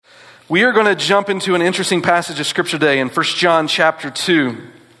We are going to jump into an interesting passage of Scripture today in 1 John chapter 2.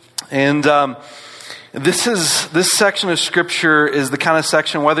 And this section of Scripture is the kind of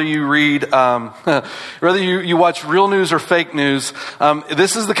section, whether you read, whether you watch real news or fake news,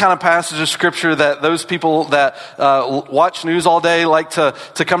 this is the kind of passage of Scripture that those people that watch news all day like to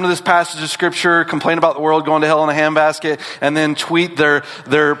come to this passage of Scripture, complain about the world going to hell in a handbasket, and then tweet their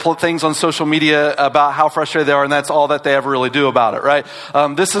things on social media about how frustrated they are, and that's all that they ever really do about it, right?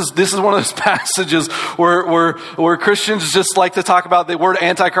 This is one of those passages where Christians just like to talk about the word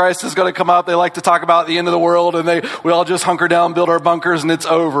Antichrist is going to come up. They like to talk about the end of the world, and we all just hunker down, build our bunkers, and it's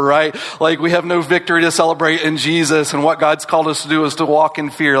over, right? Like, we have no victory to celebrate in Jesus, and what God's called us to do is to walk in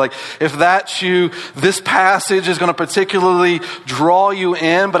fear. Like, if that's you, this passage is going to particularly draw you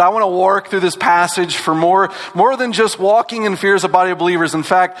in, but I want to work through this passage for more than just walking in fear as a body of believers. In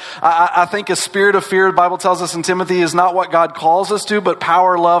fact, I think a spirit of fear, the Bible tells us in Timothy, is not what God calls us to, but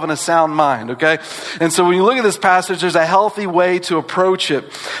power, love, and a sound mind, okay? And so when you look at this passage, there's a healthy way to approach it.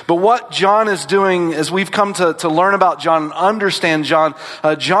 But what John is doing, as we've come to learn about John and understand John,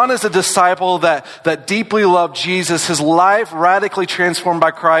 John is a disciple that deeply loved Jesus, his life radically transformed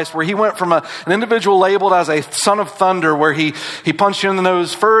by Christ, where he went from an individual labeled as a son of thunder, where he punched you in the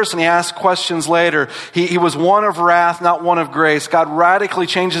nose first and he asked questions later. He was one of wrath, not one of grace. God radically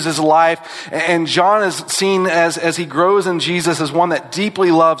changes his life, and John is seen as he grows in Jesus as one that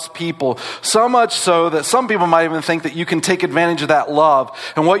deeply loves people, so much so that some people might even think that you can take advantage of that love.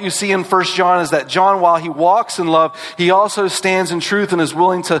 And what you see in 1 John is that John, while he walks in love, he also stands in truth and is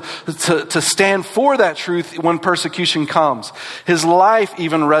willing to stand for that truth when persecution comes. His life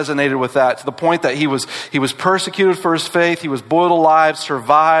even resonated with that, to the point that he was persecuted for his faith. He was boiled alive,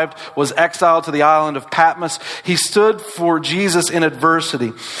 survived, was exiled to the island of Patmos. He stood for Jesus in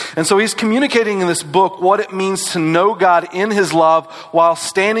adversity. And so he's communicating in this book what it means to know God in his love while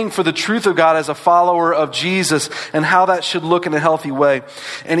standing for the truth of God as a follower of Jesus, and how that should look in a healthy way.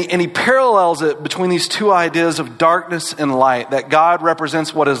 And he parallels it between these two ideas of darkness and light, that God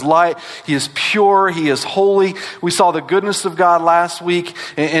represents what is light. He is pure. He is holy. We saw the goodness of God last week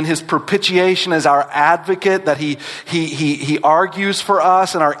in his propitiation as our advocate, that he argues for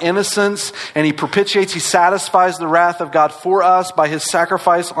us and our innocence, and he propitiates, he satisfies the wrath of God for us by his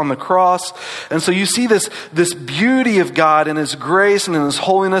sacrifice on the cross. And so you see this beauty of God in his grace and in his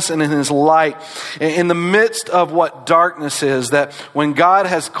holiness and in his light in the midst of what darkness is, that when God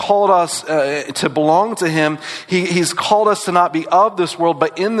has called us to belong to him, he's called us to not be of this world,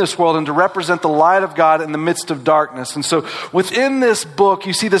 but in this world, and to represent the light of God in the midst of darkness. And so within this book,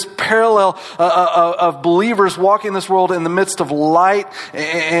 you see this parallel of believers walking this world in the midst of light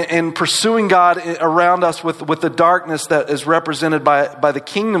and pursuing God around us with the darkness that is represented by the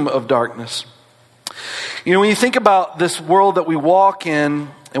kingdom of darkness. You know, when you think about this world that we walk in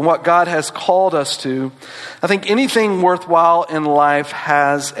and what God has called us to, I think anything worthwhile in life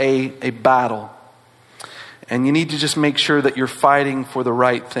has a battle. And you need to just make sure that you're fighting for the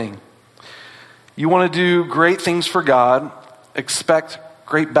right thing. You want to do great things for God, expect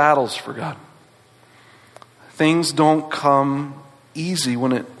great battles for God. Things don't come easy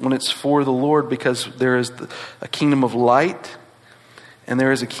when it's for the Lord, because there is a kingdom of light and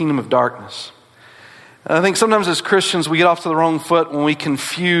there is a kingdom of darkness. And I think sometimes as Christians we get off to the wrong foot when we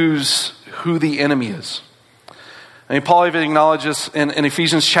confuse who the enemy is. I mean, Paul even acknowledges in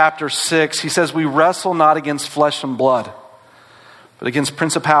Ephesians chapter 6, he says, we wrestle not against flesh and blood, but against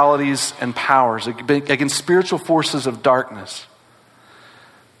principalities and powers, against spiritual forces of darkness.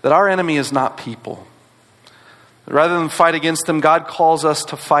 That our enemy is not people. Rather than fight against them, God calls us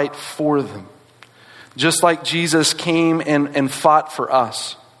to fight for them. Just like Jesus came and fought for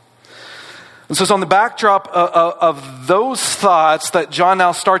us. And so it's on the backdrop of those thoughts that John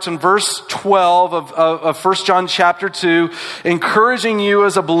now starts in verse 12 of 1 John chapter 2, encouraging you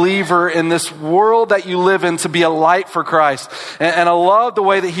as a believer in this world that you live in to be a light for Christ. And I love the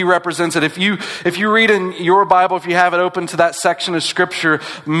way that he represents it. If you read in your Bible, if you have it open to that section of Scripture,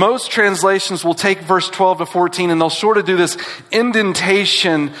 most translations will take verse 12 to 14 and they'll sort of do this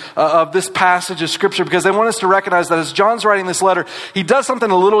indentation of this passage of Scripture, because they want us to recognize that as John's writing this letter, he does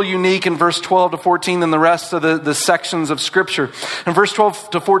something a little unique in verse 12 to 14 than the rest of the sections of Scripture. In verse 12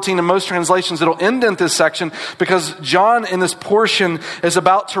 to 14, in most translations, it'll indent this section because John in this portion is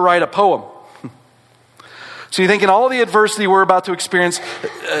about to write a poem. So you think in all the adversity we're about to experience,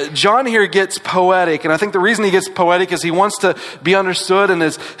 John here gets poetic, and I think the reason he gets poetic is he wants to be understood in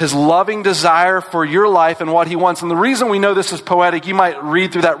his loving desire for your life and what he wants. And the reason we know this is poetic, you might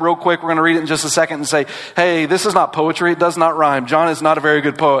read through that real quick. We're going to read it in just a second and say, hey, this is not poetry. It does not rhyme. John is not a very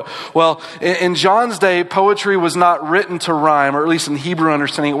good poet. Well, in John's day, poetry was not written to rhyme, or at least in Hebrew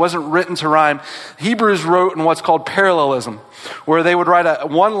understanding, it wasn't written to rhyme. Hebrews wrote in what's called parallelism, where they would write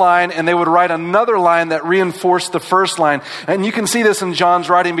one line and they would write another line that reinforced the first line. And you can see this in John's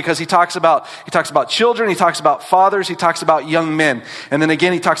writing because he talks about children, he talks about fathers, he talks about young men. And then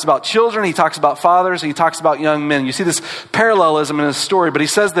again, he talks about children, he talks about fathers, and he talks about young men. You see this parallelism in his story, but he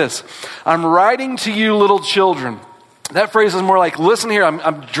says this, I'm writing to you little children. That phrase is more like, listen here,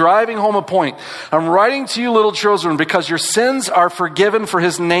 I'm driving home a point. I'm writing to you little children because your sins are forgiven for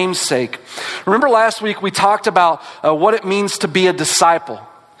his name's sake. Remember last week we talked about what it means to be a disciple,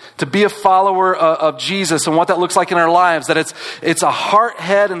 to be a follower of Jesus and what that looks like in our lives, that it's a heart,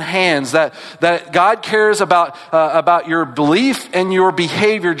 head, and hands, that God cares about your belief and your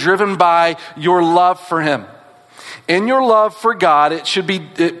behavior driven by your love for him. In your love for God, it should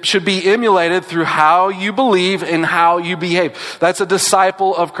be emulated through how you believe and how you behave. That's a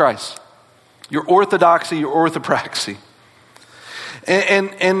disciple of Christ. Your orthodoxy, your orthopraxy.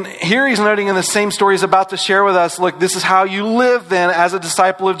 And here he's noting in the same story he's about to share with us, look, this is how you live then as a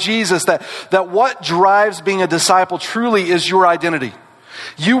disciple of Jesus, that what drives being a disciple truly is your identity.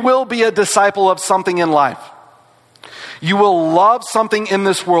 You will be a disciple of something in life. You will love something in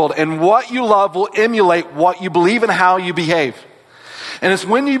this world, and what you love will emulate what you believe and how you behave. And it's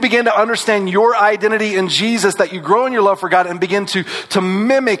when you begin to understand your identity in Jesus that you grow in your love for God and begin to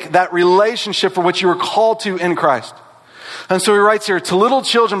mimic that relationship for which you were called to in Christ. And so he writes here, to little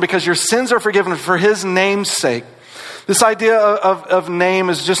children, because your sins are forgiven for his name's sake. This idea of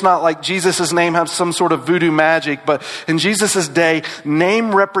name is just not like Jesus' name has some sort of voodoo magic, but in Jesus' day,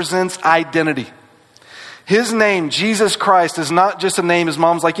 name represents identity. His name, Jesus Christ, is not just a name. His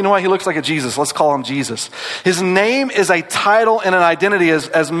mom's like, you know what? He looks like a Jesus. Let's call him Jesus. His name is a title and an identity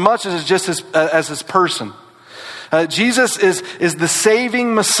as much as just as his person. Jesus is the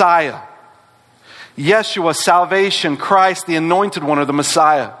saving Messiah. Yeshua, salvation, Christ, the anointed one, or the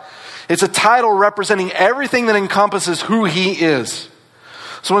Messiah. It's a title representing everything that encompasses who he is.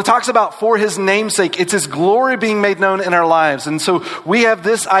 So when it talks about for his namesake, it's his glory being made known in our lives. And so we have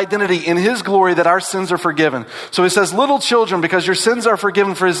this identity in his glory that our sins are forgiven. So he says, little children, because your sins are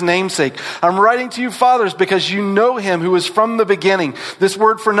forgiven for his namesake. I'm writing to you fathers because you know him who is from the beginning. This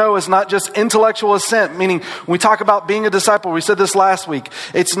word for know is not just intellectual assent, meaning when we talk about being a disciple, we said this last week,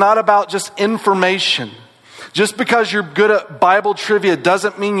 it's not about just information. Just because you're good at Bible trivia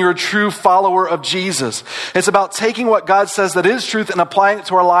doesn't mean you're a true follower of Jesus. It's about taking what God says that is truth and applying it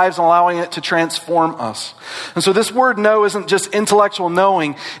to our lives and allowing it to transform us. And so this word know isn't just intellectual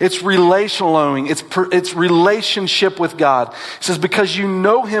knowing, it's relational knowing. It's relationship with God. It says, because you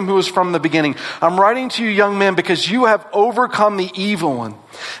know him who is from the beginning. I'm writing to you young men because you have overcome the evil one.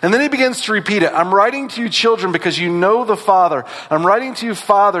 And then he begins to repeat it. I'm writing to you children because you know the Father. I'm writing to you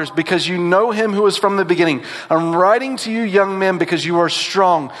fathers because you know him who is from the beginning. I'm writing to you young men because you are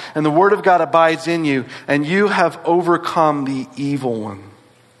strong and the word of God abides in you and you have overcome the evil one.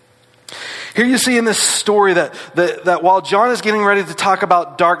 Here you see in this story that while John is getting ready to talk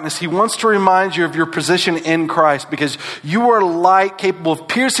about darkness, he wants to remind you of your position in Christ because you are light capable of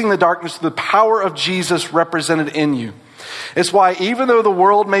piercing the darkness through the power of Jesus represented in you. It's why even though the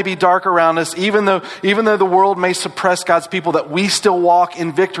world may be dark around us, even though the world may suppress God's people, that we still walk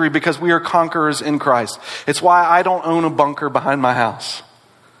in victory because we are conquerors in Christ. It's why I don't own a bunker behind my house.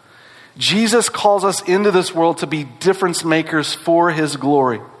 Jesus calls us into this world to be difference makers for his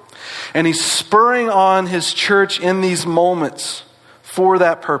glory. And he's spurring on his church in these moments for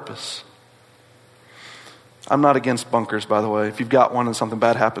that purpose. I'm not against bunkers, by the way. If you've got one and something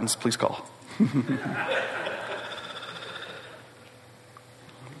bad happens, please call.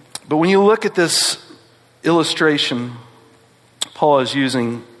 But when you look at this illustration Paul is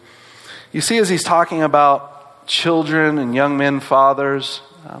using, you see as he's talking about children and young men, fathers,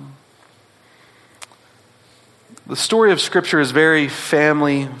 the story of Scripture is very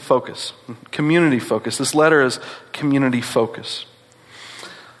family focused, community focused. This letter is community focused.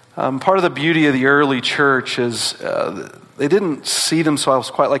 Part of the beauty of the early church is they didn't see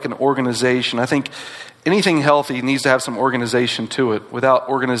themselves quite like an organization. I think anything healthy needs to have some organization to it. Without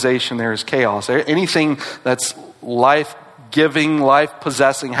organization, there is chaos. Anything that's life-giving,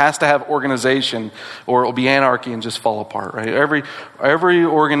 life-possessing has to have organization, or it will be anarchy and just fall apart. Right? Every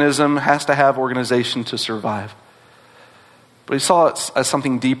organism has to have organization to survive. But he saw it as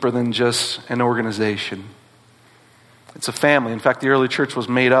something deeper than just an organization. It's a family. In fact, the early church was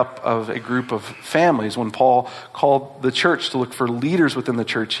made up of a group of families. When Paul called the church to look for leaders within the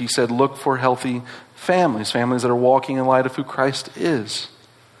church, he said, look for healthy families, families that are walking in light of who Christ is.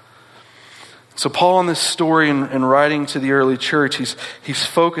 So Paul, in this story and writing to the early church, he's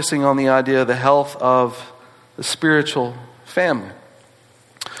focusing on the idea of the health of the spiritual family.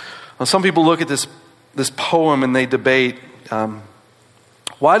 Now, some people look at this poem and they debate,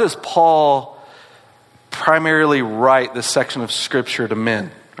 why does Paul primarily write this section of Scripture to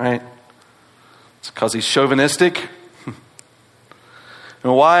men, right? It's because he's chauvinistic.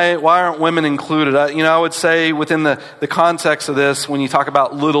 And why aren't women included? I would say within the context of this, when you talk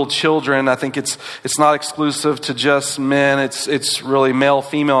about little children, I think it's not exclusive to just men. It's really male,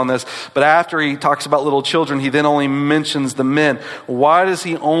 female in this. But after he talks about little children, he then only mentions the men. Why does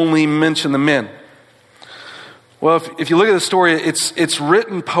he only mention the men? Well, if you look at the story, it's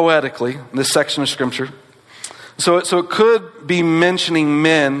written poetically, this section of Scripture. So it could be mentioning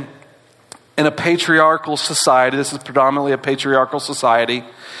men in a patriarchal society. This is predominantly a patriarchal society.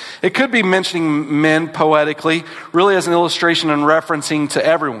 It could be mentioning men poetically, really as an illustration and referencing to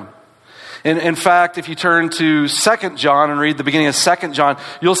everyone. In fact, if you turn to 2 John and read the beginning of 2 John,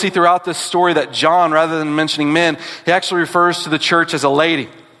 you'll see throughout this story that John, rather than mentioning men, he actually refers to the church as a lady.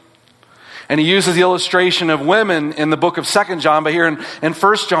 And he uses the illustration of women in the book of 2 John, but here in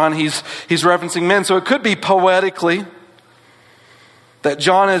 1 John, he's referencing men. So it could be poetically that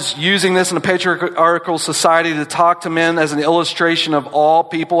John is using this in a patriarchal society to talk to men as an illustration of all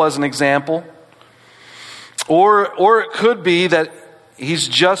people, as an example. Or it could be that he's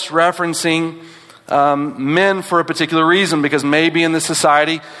just referencing men for a particular reason, because maybe in this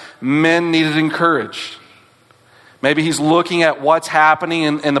society, men needed encouraged. Maybe he's looking at what's happening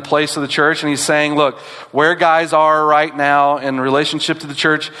in the place of the church, and he's saying, look, where guys are right now in relationship to the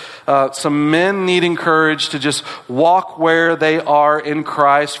church, some men need encouraged to just walk where they are in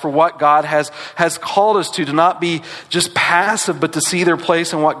Christ for what God has called us to not be just passive, but to see their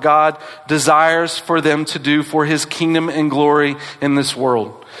place in what God desires for them to do for His kingdom and glory in this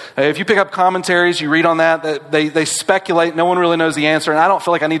world. If you pick up commentaries, you read on that they speculate. No one really knows the answer, and I don't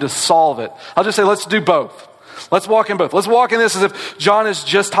feel like I need to solve it. I'll just say, let's do both. Let's walk in both. Let's walk in this as if John is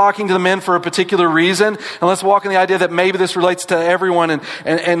just talking to the men for a particular reason. And let's walk in the idea that maybe this relates to everyone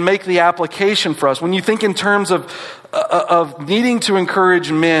and make the application for us. When you think in terms of needing to encourage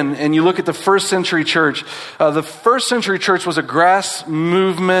men, and you look at the first century church, the first century church was a grass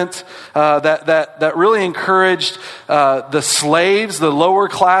movement that really encouraged the slaves, the lower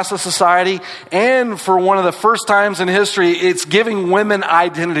class of society, and for one of the first times in history, it's giving women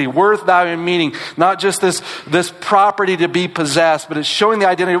identity, worth, value, and meaning. Not just this property to be possessed, but it's showing the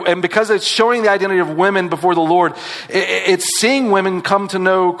identity, and because it's showing the identity of women before the Lord, it's seeing women come to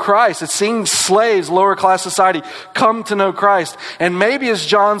know Christ. It's seeing slaves, lower class society, come to know Christ. And maybe as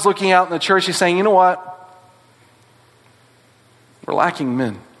John's looking out in the church, he's saying, you know what? We're lacking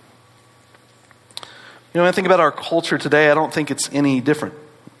men. When I think about our culture today, I don't think it's any different.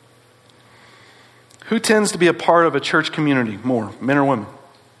 Who tends to be a part of a church community more, men or women?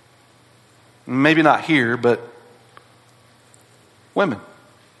 Maybe not here, but women.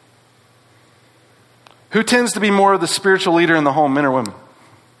 Who tends to be more of the spiritual leader in the home, men or women?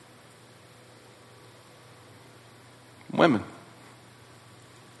 Women.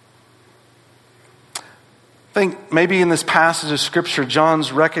 I think maybe in this passage of Scripture,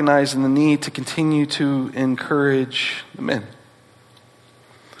 John's recognizing the need to continue to encourage the men.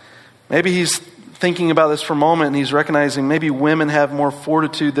 Maybe he's thinking about this for a moment, and he's recognizing maybe women have more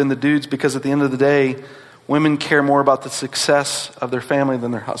fortitude than the dudes, because at the end of the day, women care more about the success of their family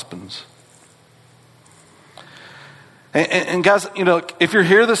than their husbands. And guys, if you're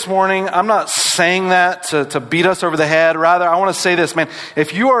here this morning, I'm not saying that to beat us over the head. Rather, I want to say this, man.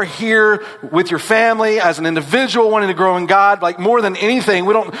 If you are here with your family as an individual wanting to grow in God, like more than anything,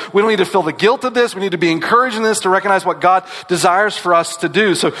 we don't need to feel the guilt of this. We need to be encouraged in this, to recognize what God desires for us to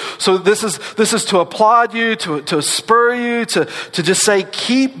do. So this is to applaud you, to spur you, to just say,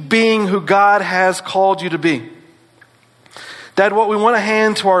 keep being who God has called you to be. Dad, what we want to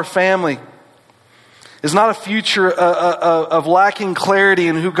hand to our family is not a future of lacking clarity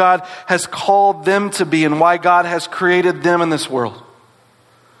in who God has called them to be and why God has created them in this world,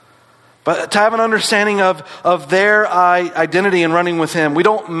 but to have an understanding of their identity and running with Him. We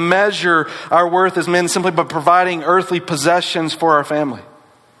don't measure our worth as men simply by providing earthly possessions for our family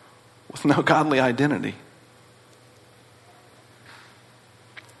with no godly identity.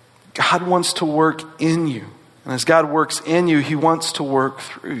 God wants to work in you, and as God works in you, He wants to work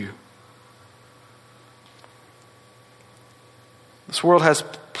through you. This world has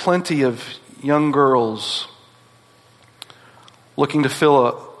plenty of young girls looking to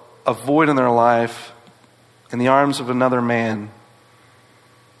fill a void in their life in the arms of another man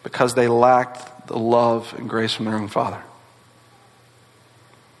because they lacked the love and grace from their own father.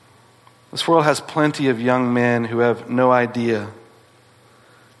 This world has plenty of young men who have no idea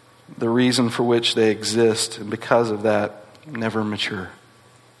the reason for which they exist, and because of that, never mature.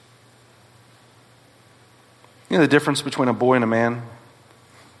 You know the difference between a boy and a man?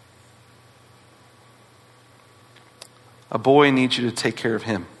 A boy needs you to take care of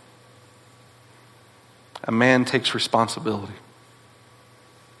him. A man takes responsibility.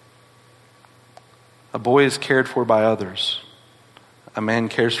 A boy is cared for by others. A man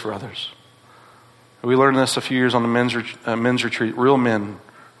cares for others. We learned this a few years on the men's retreat. Real men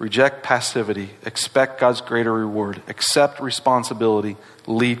reject passivity, expect God's greater reward, accept responsibility,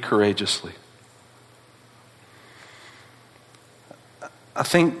 lead courageously. I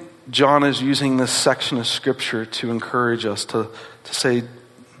think John is using this section of Scripture to encourage us to say,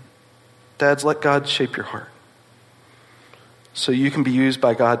 dads, let God shape your heart so you can be used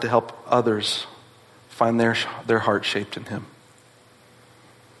by God to help others find their heart shaped in Him.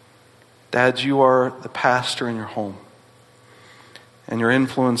 Dads, you are the pastor in your home, and your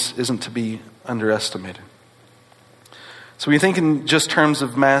influence isn't to be underestimated. So when you think in just terms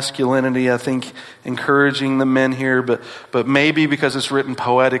of masculinity, I think encouraging the men here, but maybe because it's written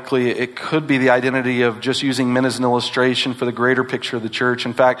poetically, it could be the identity of just using men as an illustration for the greater picture of the church.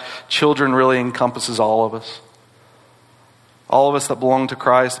 In fact, children really encompasses all of us. All of us that belong to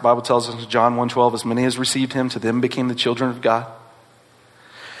Christ, the Bible tells us in John 1:12, as many as received Him, to them became the children of God.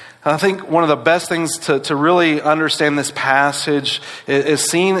 I think one of the best things to really understand this passage is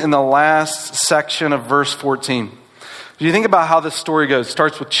seen in the last section of verse 14. If you think about how this story goes, it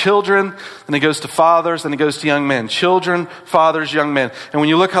starts with children, then it goes to fathers, then it goes to young men. Children, fathers, young men. And when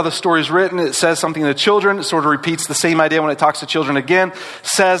you look how the story is written, it says something to children, it sort of repeats the same idea when it talks to children again,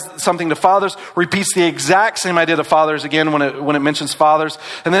 says something to fathers, repeats the exact same idea to fathers again when it mentions fathers,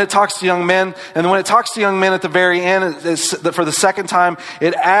 and then it talks to young men, and when it talks to young men at the very end, for the second time,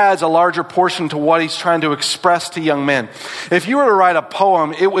 it adds a larger portion to what he's trying to express to young men. If you were to write a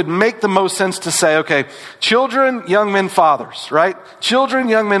poem, it would make the most sense to say, okay, children, young men, fathers, right? Children,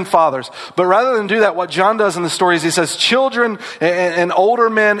 young men, fathers. But rather than do that, what John does in the story is he says children and older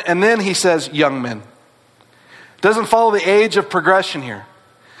men, and then he says young men. Doesn't follow the age of progression here.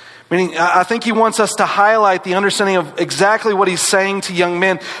 Meaning, I think he wants us to highlight the understanding of exactly what he's saying to young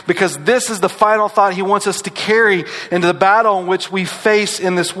men, because this is the final thought he wants us to carry into the battle in which we face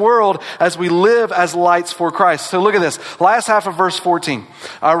in this world as we live as lights for Christ. So look at this. Last half of verse 14.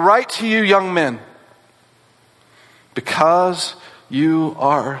 I write to you, young men, because you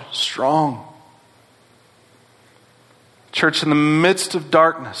are strong. Church, in the midst of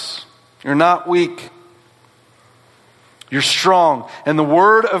darkness, you're not weak. You're strong. And the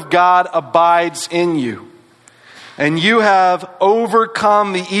Word of God abides in you. And you have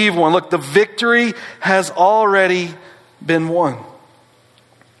overcome the evil one. Look, the victory has already been won.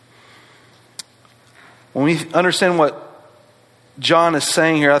 When we understand what John is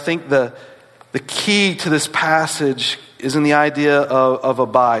saying here, I think the key to this passage is in the idea of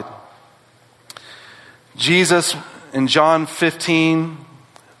abide. Jesus in John 15,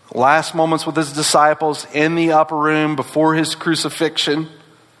 last moments with his disciples in the upper room before his crucifixion,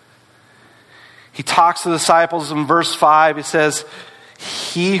 he talks to the disciples in verse 5. He says,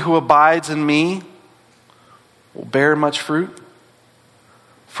 he who abides in me will bear much fruit,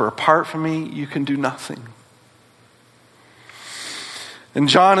 for apart from me you can do nothing. And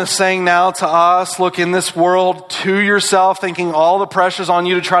John is saying now to us, look, in this world, to yourself, thinking all the pressure's on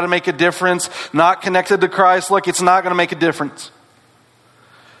you to try to make a difference, not connected to Christ, look, it's not going to make a difference.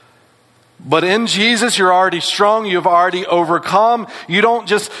 But in Jesus, you're already strong, you've already overcome. You don't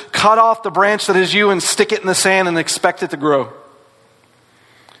just cut off the branch that is you and stick it in the sand and expect it to grow.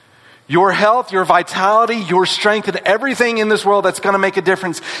 Your health, your vitality, your strength, and everything in this world that's going to make a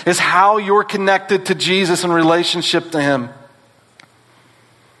difference is how you're connected to Jesus in relationship to Him.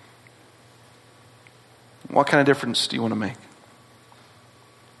 What kind of difference do you want to make?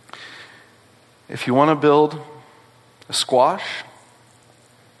 If you want to build a squash,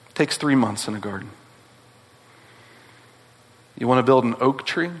 it takes 3 months in a garden. You want to build an oak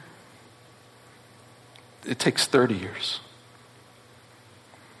tree? It takes 30 years.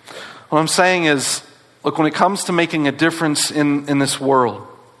 What I'm saying is, look, when it comes to making a difference in this world,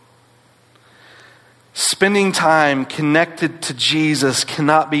 spending time connected to Jesus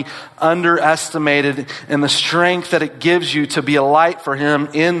cannot be underestimated in the strength that it gives you to be a light for Him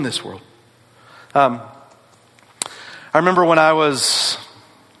in this world. I remember when I was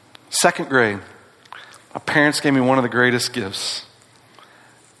second grade, My parents gave me one of the greatest gifts,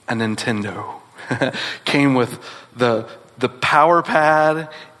 a Nintendo. Came with the power pad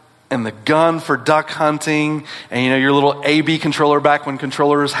and the gun for duck hunting, and your little AB controller back when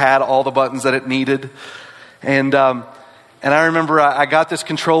controllers had all the buttons that it needed. And I remember I got this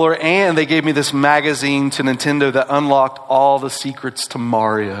controller, and they gave me this magazine to Nintendo that unlocked all the secrets to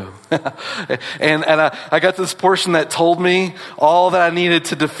Mario. and I got this portion that told me all that I needed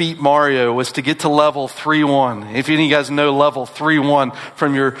to defeat Mario was to get to level 3-1. If any of you guys know level 3-1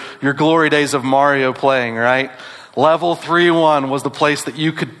 from your glory days of Mario playing, right? Level 3-1 was the place that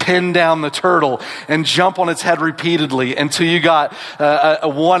you could pin down the turtle and jump on its head repeatedly until you got a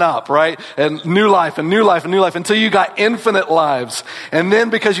 1-up, right? And new life and new life and new life until you got infinite lives. And then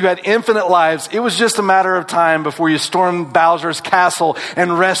because you had infinite lives, it was just a matter of time before you stormed Bowser's castle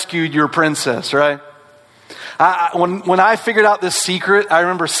and rescued your princess, right? When I figured out this secret, I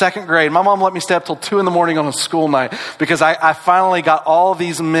remember second grade, my mom let me stay up till 2 a.m. on a school night because I finally got all of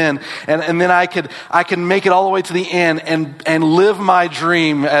these men, and then I could make it all the way to the end and live my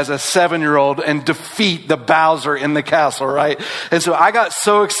dream as a 7-year-old and defeat the Bowser in the castle, right? And so I got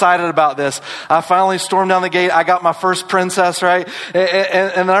so excited about this. I finally stormed down the gate. I got my first princess, right?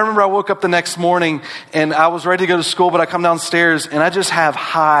 And I remember I woke up the next morning and I was ready to go to school, but I come downstairs and I just have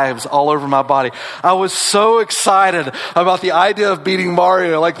hives all over my body. I was so excited about the idea of beating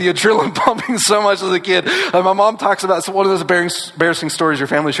Mario, like the adrenaline pumping so much as a kid. My mom talks about one of those embarrassing stories your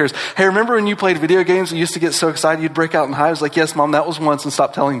family shares. Hey, remember when you played video games and you used to get so excited you'd break out in hives? Like, yes, Mom, that was once, and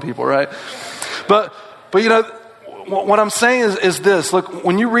stop telling people, right? But what I'm saying is this. Look,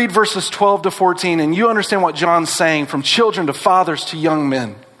 when you read verses 12 to 14 and you understand what John's saying, from children to fathers to young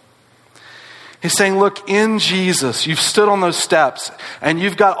men, he's saying, look, in Jesus, you've stood on those steps and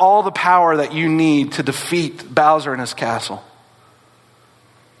you've got all the power that you need to defeat Bowser in his castle.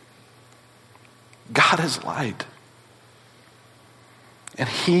 God is light. And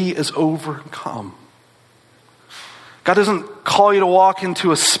he is overcome. God doesn't call you to walk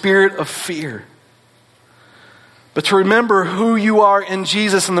into a spirit of fear, but to remember who you are in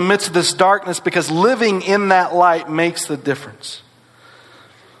Jesus in the midst of this darkness, because living in that light makes the difference.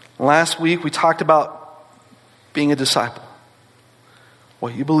 Last week, we talked about being a disciple.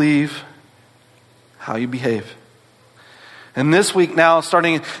 What you believe, how you behave. And this week now,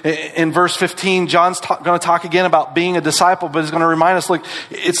 starting in verse 15, John's going to talk again about being a disciple, but he's going to remind us, look,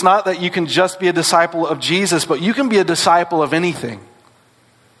 it's not that you can just be a disciple of Jesus, but you can be a disciple of anything.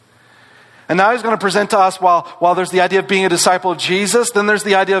 And now he's going to present to us, while there's the idea of being a disciple of Jesus, then there's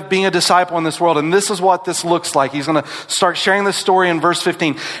the idea of being a disciple in this world. And this is what this looks like. He's going to start sharing this story in verse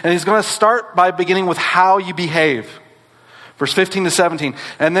 15. And he's going to start by beginning with how you behave. Verse 15 to 17.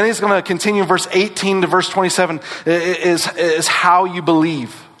 And then he's going to continue in verse 18 to verse 27 is how you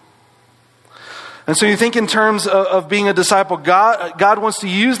believe. And so you think in terms of being a disciple, God wants to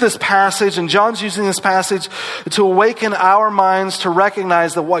use this passage, and John's using this passage to awaken our minds to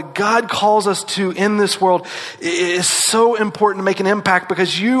recognize that what God calls us to in this world is so important to make an impact,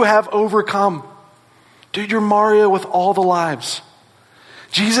 because you have overcome. Dude, you're Mario with all the lives.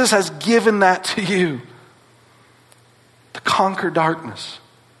 Jesus has given that to you to conquer darkness,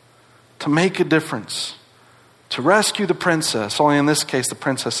 to make a difference, to rescue the princess. Only in this case, the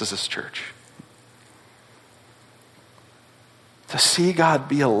princess is his church. To see God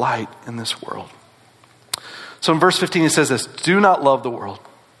be a light in this world. So in verse 15 he says this: do not love the world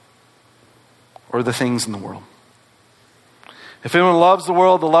or the things in the world. If anyone loves the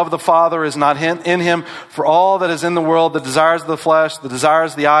world, the love of the Father is not in him. For all that is in the world, the desires of the flesh, the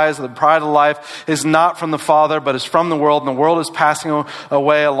desires of the eyes, the pride of life, is not from the Father, but is from the world. And the world is passing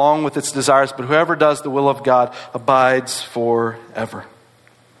away along with its desires. But whoever does the will of God abides forever.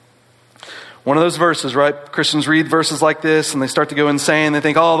 One of those verses, right? Christians read verses like this and they start to go insane. They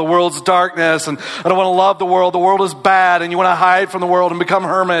think, oh, the world's darkness and I don't want to love the world. The world is bad, and you want to hide from the world and become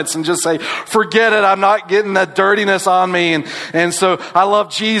hermits and just say, forget it. I'm not getting that dirtiness on me. And so I love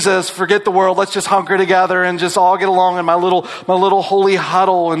Jesus. Forget the world. Let's just hunker together and just all get along in my little holy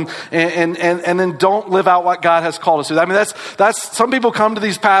huddle and then don't live out what God has called us to. I mean, that's some people come to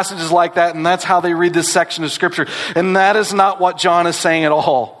these passages like that, and that's how they read this section of Scripture. And that is not what John is saying at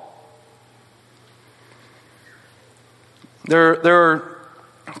all. There are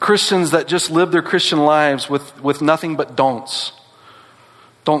Christians that just live their Christian lives with nothing but don'ts.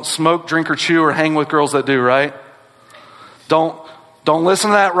 Don't smoke, drink, or chew, or hang with girls that do, right? Don't listen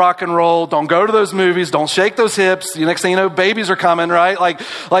to that rock and roll. Don't go to those movies. Don't shake those hips. The next thing you know, babies are coming, right?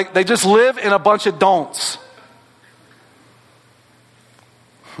 Like they just live in a bunch of don'ts.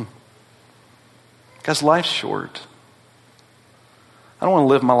 Guys, life's short. I don't want to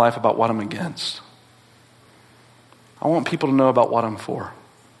live my life about what I'm against. I want people to know about what I'm for.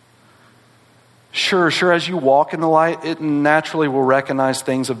 Sure, as you walk in the light, it naturally will recognize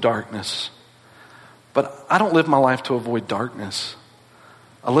things of darkness. But I don't live my life to avoid darkness.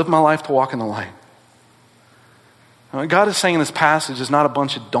 I live my life to walk in the light. What God is saying in this passage is not a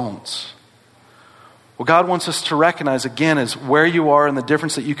bunch of don'ts. What God wants us to recognize, again, is where you are and the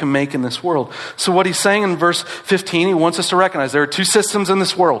difference that you can make in this world. So what he's saying in verse 15, he wants us to recognize there are two systems in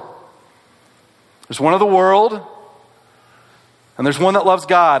this world. There's one of the world, and there's one that loves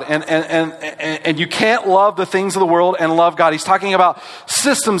God. And you can't love the things of the world and love God. He's talking about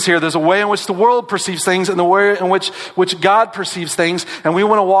systems here. There's a way in which the world perceives things and the way in which God perceives things. And we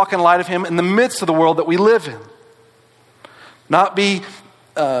want to walk in light of him in the midst of the world that we live in. Not be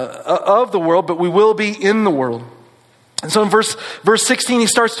of the world, but we will be in the world. And so in verse 16, he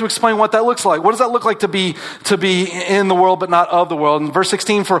starts to explain what that looks like. What does that look like to be in the world, but not of the world? In verse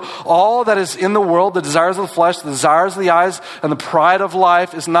 16, for all that is in the world, the desires of the flesh, the desires of the eyes, and the pride of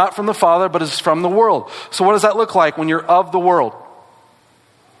life is not from the Father, but is from the world. So what does that look like when you're of the world?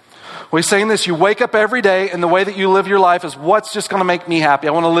 Well, he's saying this, you wake up every day and the way that you live your life is what's just going to make me happy.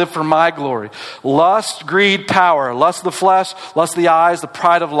 I want to live for my glory. Lust, greed, power, lust of the flesh, lust of the eyes, the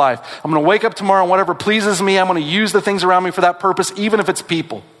pride of life. I'm going to wake up tomorrow and whatever pleases me, I'm going to use the things around me for that purpose, even if it's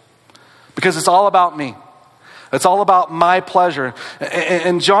people. Because it's all about me. It's all about my pleasure.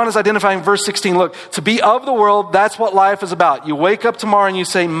 And John is identifying verse 16, look, to be of the world, that's what life is about. You wake up tomorrow and you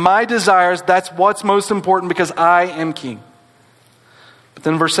say, my desires, that's what's most important because I am king. But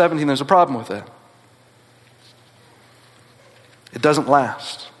then in verse 17, there's a problem with it. It doesn't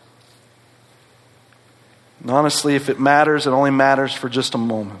last. And honestly, if it matters, it only matters for just a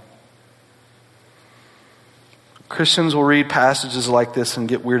moment. Christians will read passages like this and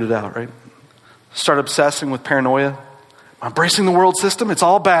get weirded out, right? Start obsessing with paranoia. I'm embracing the world system. It's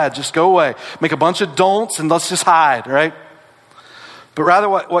all bad. Just go away. Make a bunch of don'ts and let's just hide, right? But rather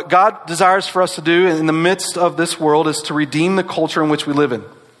what God desires for us to do in the midst of this world is to redeem the culture in which we live in.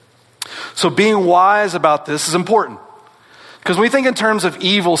 So being wise about this is important. Because when we think in terms of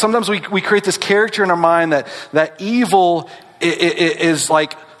evil, sometimes we create this character in our mind that evil is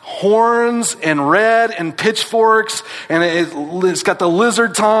like horns and red and pitchforks and it's got the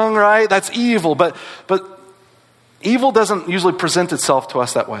lizard tongue, right? That's evil. But evil doesn't usually present itself to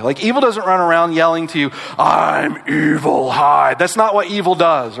us that way. Like evil doesn't run around yelling to you, I'm evil, hide. That's not what evil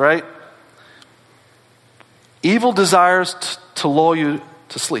does, right? Evil desires to lull you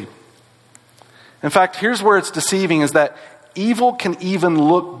to sleep. In fact, here's where it's deceiving is that evil can even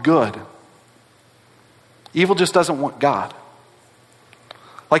look good. Evil just doesn't want God.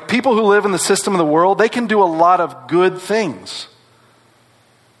 Like people who live in the system of the world, they can do a lot of good things,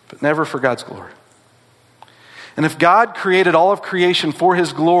 but never for God's glory. And if God created all of creation for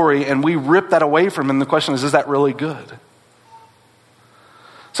his glory and we rip that away from him, the question is that really good?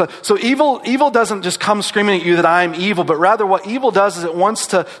 So evil doesn't just come screaming at you that I'm evil, but rather what evil does is it wants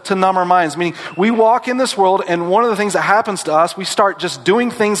to numb our minds. Meaning we walk in this world and one of the things that happens to us, we start just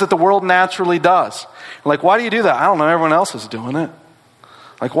doing things that the world naturally does. Like, why do you do that? I don't know, everyone else is doing it.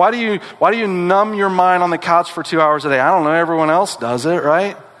 Like, why do you numb your mind on the couch for 2 hours a day? I don't know, everyone else does it,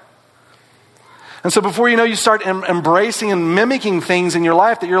 right? And so before you know, you start embracing and mimicking things in your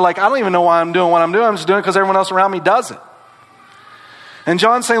life that you're like, I don't even know why I'm doing what I'm doing. I'm just doing it because everyone else around me does it. And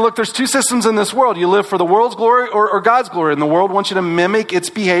John's saying, look, there's two systems in this world. You live for the world's glory or God's glory. And the world wants you to mimic its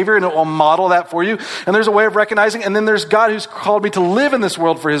behavior and it will model that for you. And there's a way of recognizing. And then there's God who's called me to live in this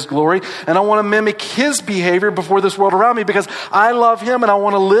world for his glory. And I want to mimic his behavior before this world around me because I love him and I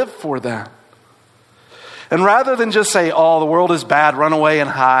want to live for that. And rather than just say, oh, the world is bad, run away and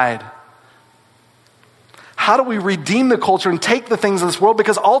hide. How do we redeem the culture and take the things of this world?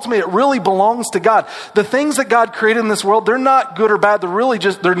 Because ultimately it really belongs to God. The things that God created in this world, they're not good or bad.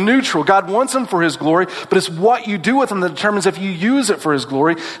 They're neutral. God wants them for his glory, but it's what you do with them that determines if you use it for his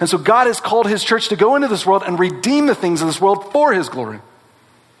glory. And so God has called his church to go into this world and redeem the things of this world for his glory.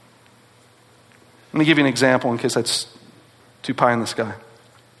 Let me give you an example in case that's too pie in the sky.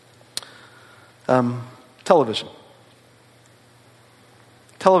 Television.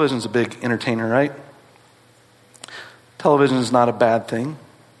 Television's a big entertainer, right? Television is not a bad thing,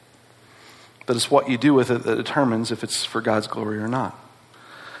 but it's what you do with it that determines if it's for God's glory or not.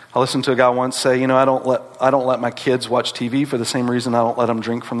 I listened to a guy once say, I don't let my kids watch TV for the same reason I don't let them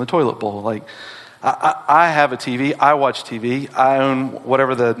drink from the toilet bowl. Like, I have a TV, I watch TV, I own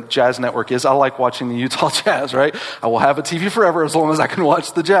whatever the Jazz network is. I like watching the Utah Jazz, right? I will have a TV forever as long as I can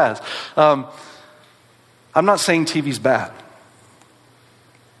watch the Jazz. I'm not saying TV's bad,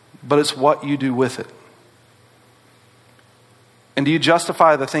 but it's what you do with it. And do you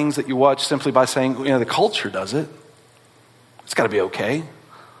justify the things that you watch simply by saying, the culture does it? It's got to be okay.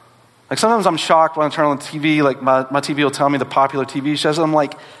 Like sometimes I'm shocked when I turn on the TV, like my TV will tell me the popular TV shows. I'm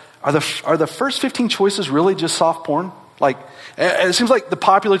like, are the first 15 choices really just soft porn? Like, it seems like the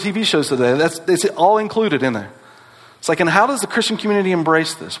popular TV shows today, it's all included in there. It's like, and how does the Christian community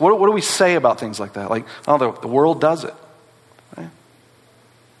embrace this? What do we say about things like that? Like, oh, the world does it. Right?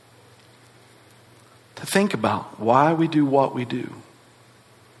 To think about why we do what we do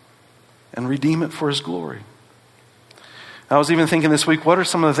and redeem it for His glory. I was even thinking this week, what are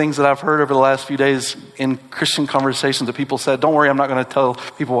some of the things that I've heard over the last few days in Christian conversations that people said, don't worry, I'm not going to tell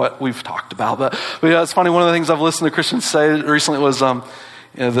people what we've talked about. But yeah, it's funny, one of the things I've listened to Christians say recently was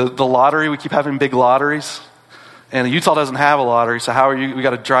the lottery. We keep having big lotteries. And Utah doesn't have a lottery, so we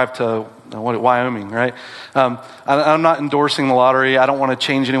got to drive to Wyoming, right? I'm not endorsing the lottery. I don't want to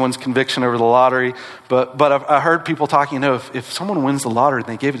change anyone's conviction over the lottery. But I heard people talking, if someone wins the lottery and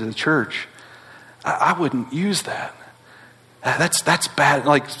they gave it to the church, I wouldn't use that. That's bad.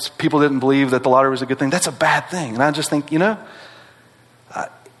 Like, people didn't believe that the lottery was a good thing. That's a bad thing. And I just think,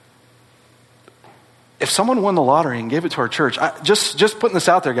 if someone won the lottery and gave it to our church, just putting this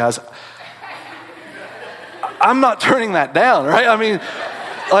out there, guys, I'm not turning that down, right? I mean,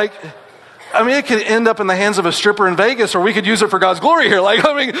 it could end up in the hands of a stripper in Vegas, or we could use it for God's glory here.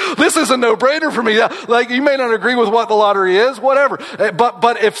 This is a no-brainer for me. Like, you may not agree with what the lottery is, whatever.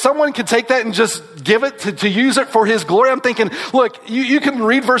 But if someone could take that and just give it to use it for His glory, I'm thinking, look, you can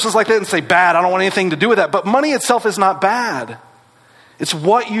read verses like that and say, bad, I don't want anything to do with that. But money itself is not bad. It's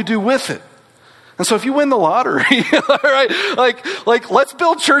what you do with it. And so if you win the lottery, right, like let's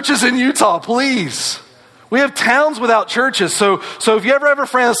build churches in Utah, please. We have towns without churches. So if you ever have a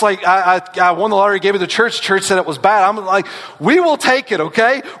friend that's like, I won the lottery, gave it to church said it was bad. I'm like, we will take it,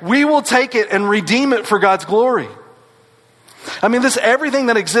 okay? We will take it and redeem it for God's glory. I mean, everything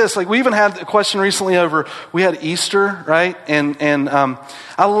that exists, like we even had a question recently we had Easter, right? And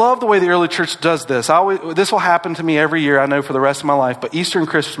I love the way the early church does this. This will happen to me every year, I know, for the rest of my life, but Easter and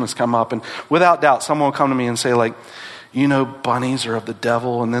Christmas come up, and without doubt, someone will come to me and say, like, bunnies are of the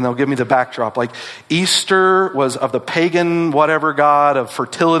devil, and then they'll give me the backdrop. Like, Easter was of the pagan whatever god of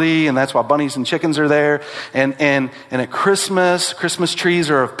fertility, and that's why bunnies and chickens are there. And at Christmas trees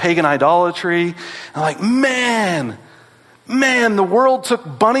are of pagan idolatry. And I'm like, man, the world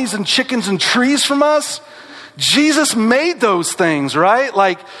took bunnies and chickens and trees from us. Jesus made those things, right?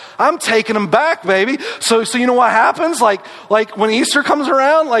 Like, I'm taking them back, baby. So you know what happens? Like when Easter comes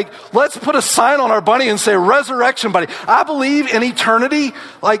around, like, let's put a sign on our bunny and say, resurrection bunny. I believe in eternity,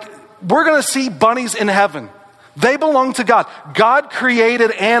 like, we're going to see bunnies in heaven. They belong to God. God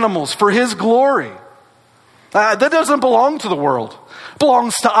created animals for His glory. That doesn't belong to the world. It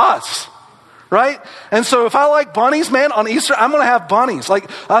belongs to us. Right? And so if I like bunnies, man, on Easter, I'm going to have bunnies.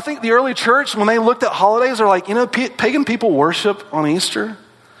 Like, I think the early church, when they looked at holidays, they're like, pagan people worship on Easter,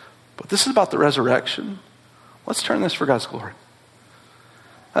 but this is about the resurrection. Let's turn this for God's glory.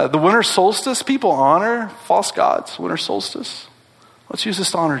 The winter solstice, people honor false gods, winter solstice. Let's use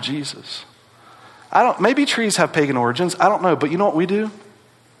this to honor Jesus. Maybe trees have pagan origins. I don't know, but you know what we do?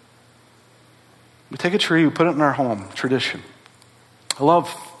 We take a tree, we put it in our home, tradition. I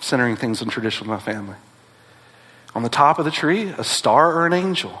love centering things in tradition with my family. On the top of the tree, a star or an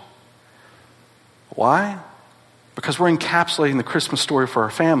angel. Why? Because we're encapsulating the Christmas story for our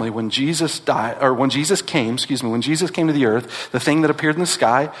family. When Jesus came to the earth, the thing that appeared in the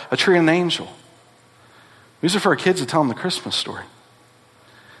sky, a tree and an angel. These are for our kids to tell them the Christmas story.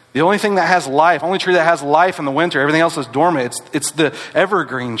 The only thing that has life, only tree that has life in the winter, everything else is dormant. It's the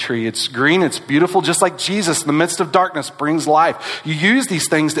evergreen tree. It's green, it's beautiful, just like Jesus in the midst of darkness brings life. You use these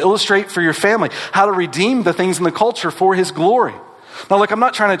things to illustrate for your family how to redeem the things in the culture for His glory. Now, look, I'm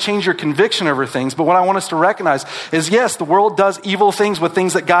not trying to change your conviction over things, but what I want us to recognize is, yes, the world does evil things with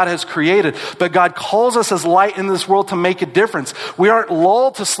things that God has created, but God calls us as light in this world to make a difference. We aren't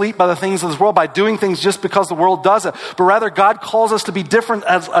lulled to sleep by the things of this world by doing things just because the world does it, but rather God calls us to be different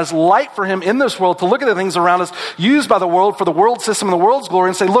as light for Him in this world, to look at the things around us used by the world for the world system and the world's glory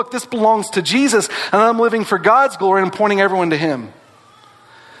and say, look, this belongs to Jesus, and I'm living for God's glory and pointing everyone to Him.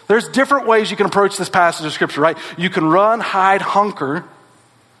 There's different ways you can approach this passage of Scripture, right? You can run, hide, hunker.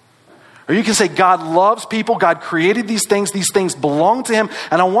 Or you can say, God loves people. God created these things belong to Him.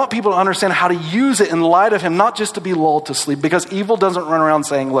 And I want people to understand how to use it in light of Him, not just to be lulled to sleep, because evil doesn't run around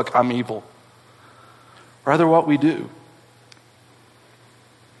saying, look, I'm evil. Rather, what we do,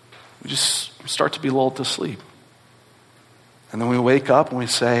 we just start to be lulled to sleep. And then we wake up and we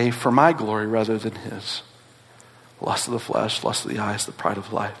say, for my glory rather than His. Lust of the flesh, lust of the eyes, the pride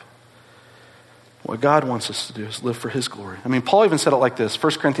of life. What God wants us to do is live for his glory. I mean, Paul even said it like this,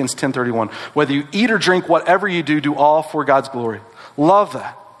 1 Corinthians 10:31. Whether you eat or drink, whatever you do, do all for God's glory. Love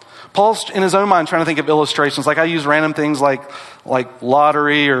that. Paul's in his own mind trying to think of illustrations. Like I use random things like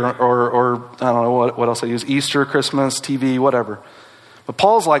lottery or I don't know what else I use, Easter, Christmas, TV, whatever. But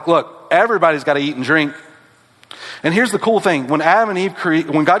Paul's like, look, everybody's got to eat and drink. And here's the cool thing. When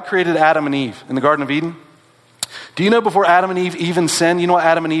God created Adam and Eve in the Garden of Eden, do you know before Adam and Eve even sinned, you know what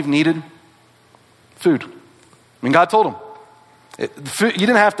Adam and Eve needed? Food. I mean, God told them. You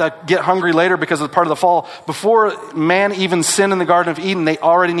didn't have to get hungry later because of part of the fall. Before man even sinned in the Garden of Eden, they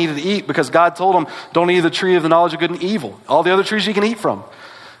already needed to eat because God told them, don't eat the tree of the knowledge of good and evil. All the other trees you can eat from.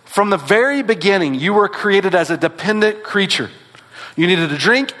 From the very beginning, you were created as a dependent creature. You needed to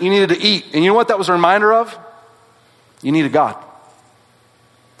drink, you needed to eat. And you know what that was a reminder of? You needed God.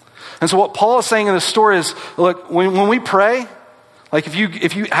 And so what Paul is saying in this story is, look, when we pray, like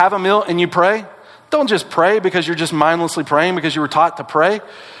if you have a meal and you pray, don't just pray because you're just mindlessly praying because you were taught to pray.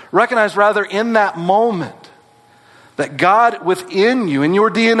 Recognize rather in that moment that God within you, in your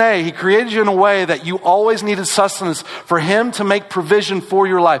DNA, he created you in a way that you always needed sustenance for him to make provision for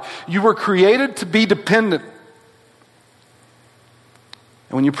your life. You were created to be dependent. And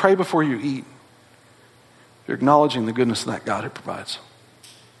when you pray before you eat, you're acknowledging the goodness of that God who provides.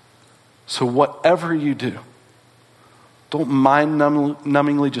 So whatever you do, don't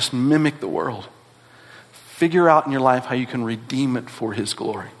mind-numbingly just mimic the world. Figure out in your life how you can redeem it for his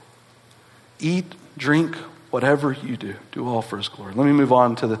glory. Eat, drink, whatever you do, do all for his glory. Let me move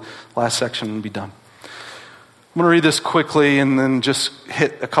on to the last section and be done. I'm going to read this quickly and then just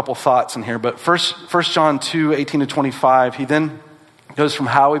hit a couple thoughts in here. But 1 John 2:18-25, he then goes from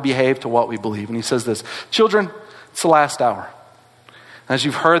how we behave to what we believe. And he says this, children, it's the last hour. As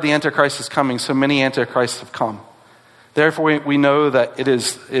you've heard, the Antichrist is coming, so many Antichrists have come. Therefore, we know that it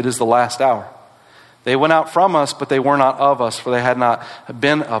is the last hour. They went out from us, but they were not of us, for they had not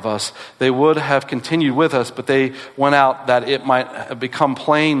been of us. They would have continued with us, but they went out that it might become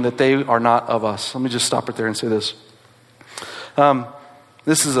plain that they are not of us. Let me just stop right there and say this.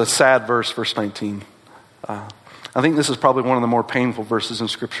 This is a sad verse, verse 19. I think this is probably one of the more painful verses in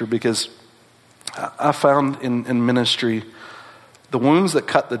Scripture because I found in ministry, the wounds that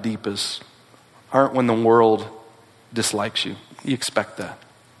cut the deepest aren't when the world dislikes you. You expect that.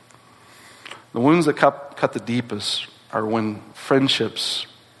 The wounds that cut the deepest are when friendships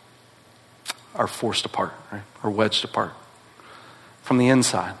are forced apart, right? Or wedged apart from the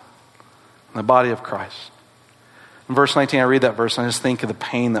inside, in the body of Christ. In verse 19, I read that verse and I just think of the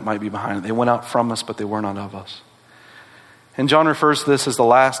pain that might be behind it. They went out from us, but they were not of us. And John refers to this as the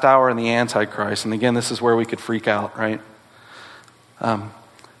last hour and the Antichrist. And again, this is where we could freak out, right?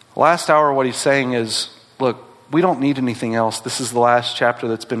 Last hour, what he's saying is, look, we don't need anything else. This is the last chapter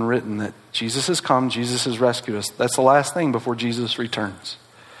that's been written, that Jesus has come, Jesus has rescued us. That's the last thing before Jesus returns.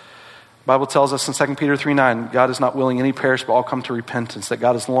 The Bible tells us in 2 Peter 3:9, God is not willing any perish, but all come to repentance, that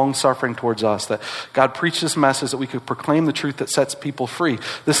God is long-suffering towards us, that God preached this message that we could proclaim the truth that sets people free.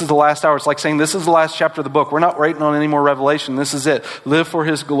 This is the last hour. It's like saying this is the last chapter of the book. We're not waiting on any more revelation. This is it. Live for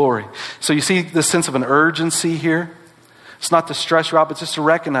his glory. So you see the sense of an urgency here. It's not to stress you out, but just to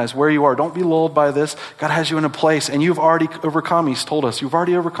recognize where you are. Don't be lulled by this. God has you in a place, and you've already overcome. He's told us you've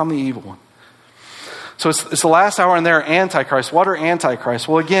already overcome the evil one. So it's the last hour, and they're Antichrist. What are Antichrist?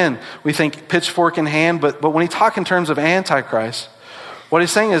 Well, again, we think pitchfork in hand, but when we talk in terms of Antichrist, what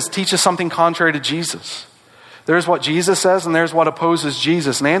he's saying is teach us something contrary to Jesus. There's what Jesus says, and there's what opposes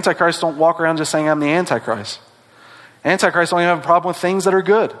Jesus. And Antichrist don't walk around just saying, I'm the Antichrist. Antichrist don't even have a problem with things that are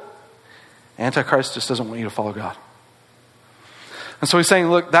good. Antichrist just doesn't want you to follow God. And so he's saying,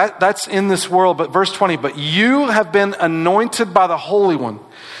 look, that's in this world. But verse 20, but you have been anointed by the Holy One,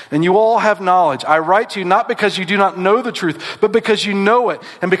 and you all have knowledge. I write to you not because you do not know the truth, but because you know it,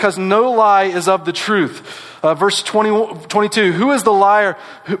 and because no lie is of the truth. Verse 22, who is the liar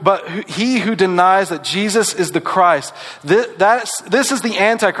but he who denies that Jesus is the Christ? This is the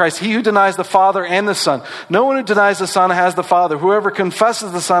Antichrist, he who denies the Father and the Son. No one who denies the Son has the Father. Whoever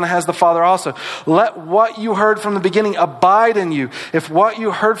confesses the Son has the Father also. Let what you heard from the beginning abide in you. If what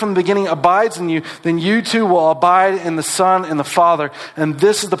you heard from the beginning abides in you, then you too will abide in the Son and the Father. And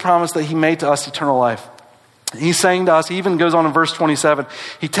this is the promise that he made to us, eternal life. He's saying to us, he even goes on in verse 27,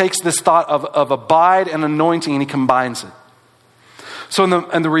 he takes this thought of abide and anointing and he combines it. So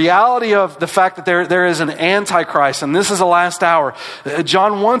in the reality of the fact that there is an Antichrist and this is the last hour,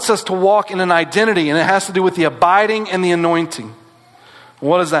 John wants us to walk in an identity, and it has to do with the abiding and the anointing.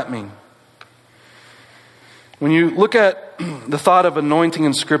 What does that mean? When you look at the thought of anointing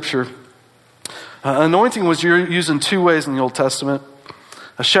in Scripture, anointing was used in two ways in the Old Testament.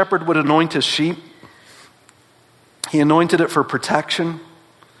 A shepherd would anoint his sheep. He anointed it for protection.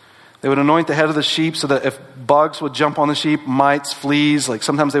 They would anoint the head of the sheep so that if bugs would jump on the sheep, mites, fleas, like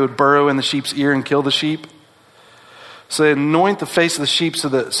sometimes they would burrow in the sheep's ear and kill the sheep. So they anoint the face of the sheep so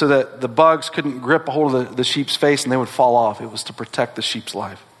that the bugs couldn't grip a hold of the sheep's face and they would fall off. It was to protect the sheep's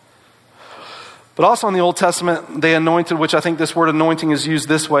life. But also in the Old Testament, they anointed, which I think this word anointing is used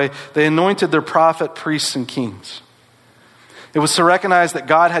this way, they anointed their prophet, priests, and kings. It was to recognize that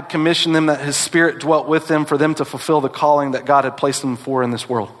God had commissioned them, that his Spirit dwelt with them for them to fulfill the calling that God had placed them for in this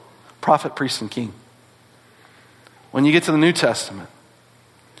world. Prophet, priest, and king. When you get to the New Testament,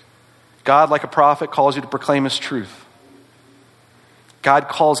 God, like a prophet, calls you to proclaim his truth. God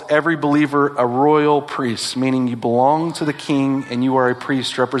calls every believer a royal priest, meaning you belong to the king and you are a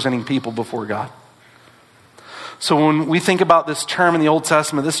priest representing people before God. So when we think about this term in the Old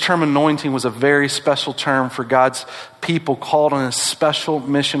Testament, this term anointing was a very special term for God's people called on a special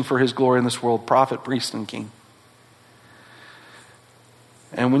mission for his glory in this world, prophet, priest, and king.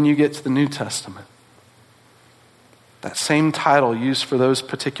 And when you get to the New Testament, that same title used for those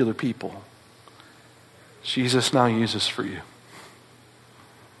particular people, Jesus now uses for you.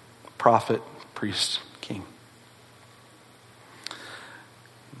 Prophet, priest, king.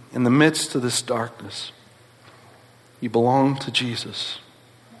 In the midst of this darkness, you belong to Jesus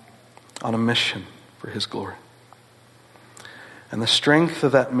on a mission for his glory. And the strength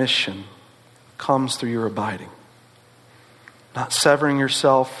of that mission comes through your abiding. Not severing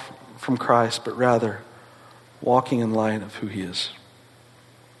yourself from Christ, but rather walking in light of who he is.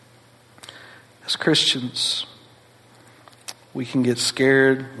 As Christians, we can get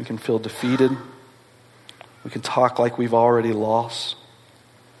scared, we can feel defeated, we can talk like we've already lost,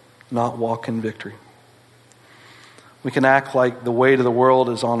 not walk in victory. We can act like the weight of the world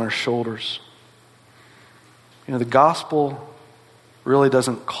is on our shoulders. You know, the gospel really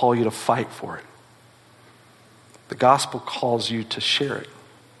doesn't call you to fight for it. The gospel calls you to share it.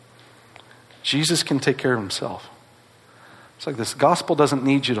 Jesus can take care of himself. It's like this. The gospel doesn't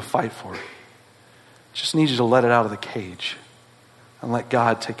need you to fight for it. It just needs you to let it out of the cage and let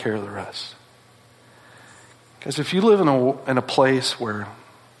God take care of the rest. Because if you live in a place where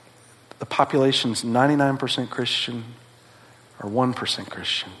the population's 99% Christian or 1%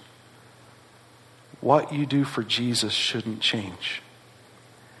 Christian, what you do for Jesus shouldn't change.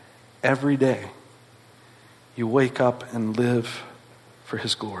 Every day, you wake up and live for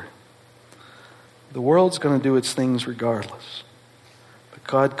his glory. The world's going to do its things regardless. But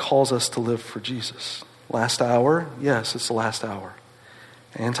God calls us to live for Jesus. Last hour? Yes, it's the last hour.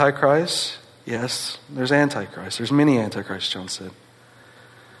 Antichrist? Yes, there's Antichrist. There's many Antichrists, John said.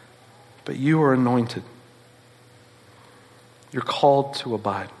 But you are anointed. You're called to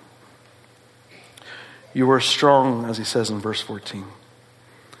abide. You are strong, as he says in verse 14.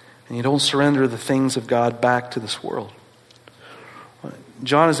 And you don't surrender the things of God back to this world. What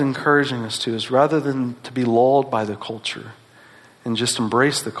John is encouraging us to is rather than to be lulled by the culture and just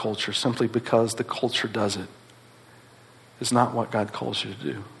embrace the culture simply because the culture does it, is not what God calls you to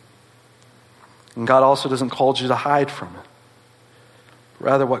do. And God also doesn't call you to hide from it.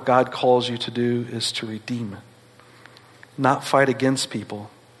 Rather, what God calls you to do is to redeem it. Not fight against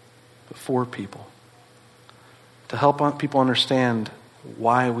people, but for people. To help people understand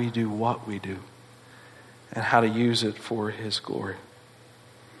why we do what we do and how to use it for his glory.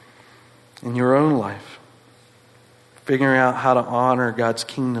 In your own life, figuring out how to honor God's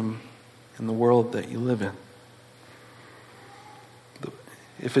kingdom in the world that you live in.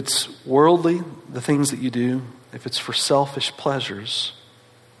 If it's worldly, the things that you do, if it's for selfish pleasures,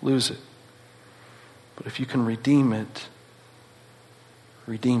 lose it. But if you can redeem it,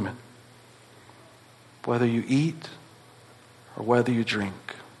 redeem it. Whether you eat or whether you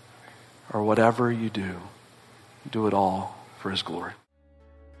drink or whatever you do it all for his glory.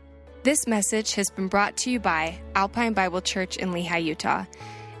 This message has been brought to you by Alpine Bible Church in Lehi, Utah.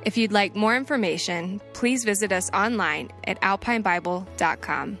 If you'd like more information, please visit us online at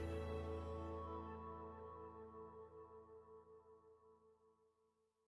alpinebible.com.